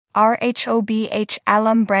Rhobh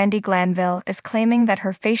alum Brandi Glanville is claiming that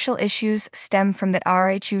her facial issues stem from the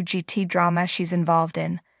RHUGT drama she's involved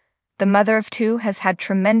in. The mother of two has had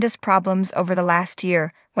tremendous problems over the last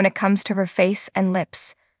year when it comes to her face and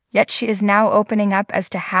lips, yet she is now opening up as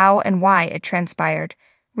to how and why it transpired.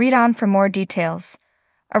 Read on for more details.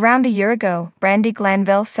 Around a year ago, Brandi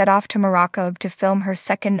Glanville set off to Morocco to film her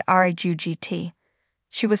second RHUGT.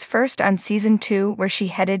 She was first on season 2 where she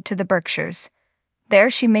headed to the Berkshires. There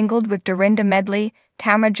she mingled with Dorinda Medley,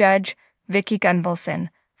 Tamra Judge, Vicky Gunvalson,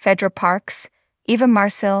 Phaedra Parks, Eva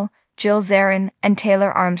Marcille, Jill Zarin, and Taylor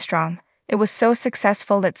Armstrong. It was so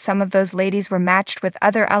successful that some of those ladies were matched with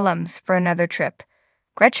other alums for another trip.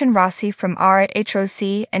 Gretchen Rossi from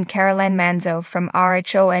RHOC and Caroline Manzo from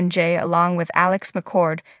RHONJ along with Alex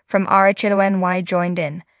McCord from RHONY joined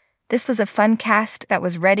in. This was a fun cast that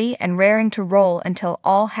was ready and raring to roll until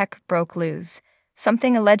all heck broke loose.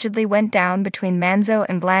 Something allegedly went down between Manzo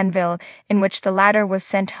and Glanville in which the latter was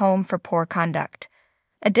sent home for poor conduct.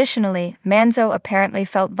 Additionally, Manzo apparently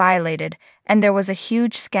felt violated, and there was a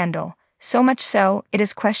huge scandal, so much so, it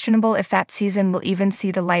is questionable if that season will even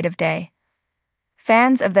see the light of day.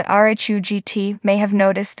 Fans of the RHUGT may have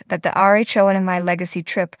noticed that the RHONY Legacy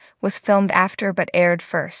trip was filmed after but aired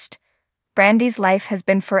first. Brandi's life has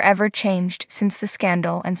been forever changed since the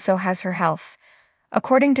scandal, and so has her health.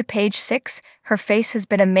 According to page 6, her face has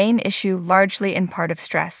been a main issue, largely in part of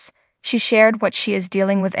stress. She shared what she is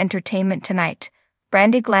dealing with Entertainment Tonight.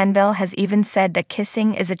 Brandi Glanville has even said that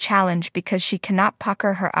kissing is a challenge because she cannot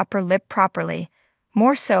pucker her upper lip properly.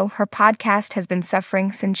 More so, her podcast has been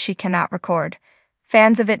suffering since she cannot record.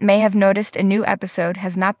 Fans of it may have noticed a new episode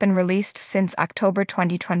has not been released since October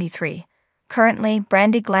 2023. Currently,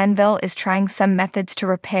 Brandi Glanville is trying some methods to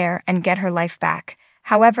repair and get her life back.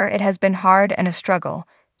 However, it has been hard and a struggle.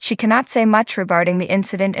 She cannot say much regarding the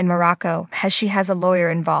incident in Morocco as she has a lawyer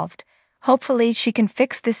involved. Hopefully, she can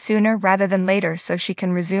fix this sooner rather than later so she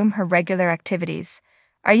can resume her regular activities.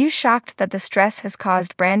 Are you shocked that the stress has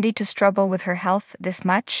caused Brandi to struggle with her health this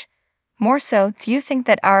much? More so, do you think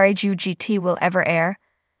that RHUGT will ever air?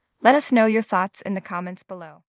 Let us know your thoughts in the comments below.